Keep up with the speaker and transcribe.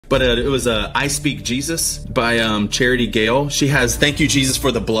but it was I Speak Jesus by Charity Gale. She has Thank You Jesus for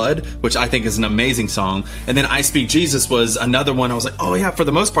the Blood, which I think is an amazing song. And then I Speak Jesus was another one I was like, oh yeah, for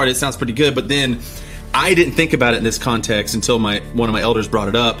the most part it sounds pretty good. But then I didn't think about it in this context until one of my elders brought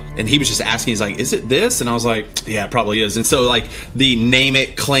it up, and he was just asking, he's like, is it this? And I was like, yeah, it probably is. And so like the name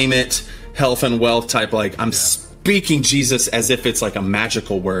it, claim it, health and wealth type, like I'm speaking Jesus as if it's like a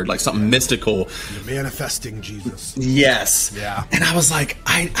magical word, like something mystical. You're manifesting Jesus. Yes. Yeah. And I was like,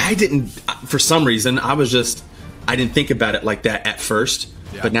 I didn't, for some reason, I didn't think about it like that at first.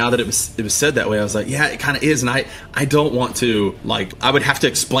 Yeah. But now that it was said that way, I was like, yeah, it kind of is. And I don't want to, like, I would have to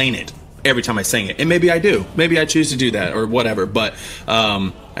explain it every time I sang it. And maybe I do. Maybe I choose to do that or whatever. But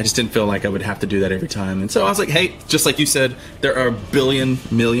I just didn't feel like I would have to do that every time. And so I was like, hey, just like you said, there are a billion,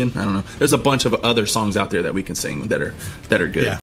 million, I don't know. There's a bunch of other songs out there that we can sing that are good. Yeah.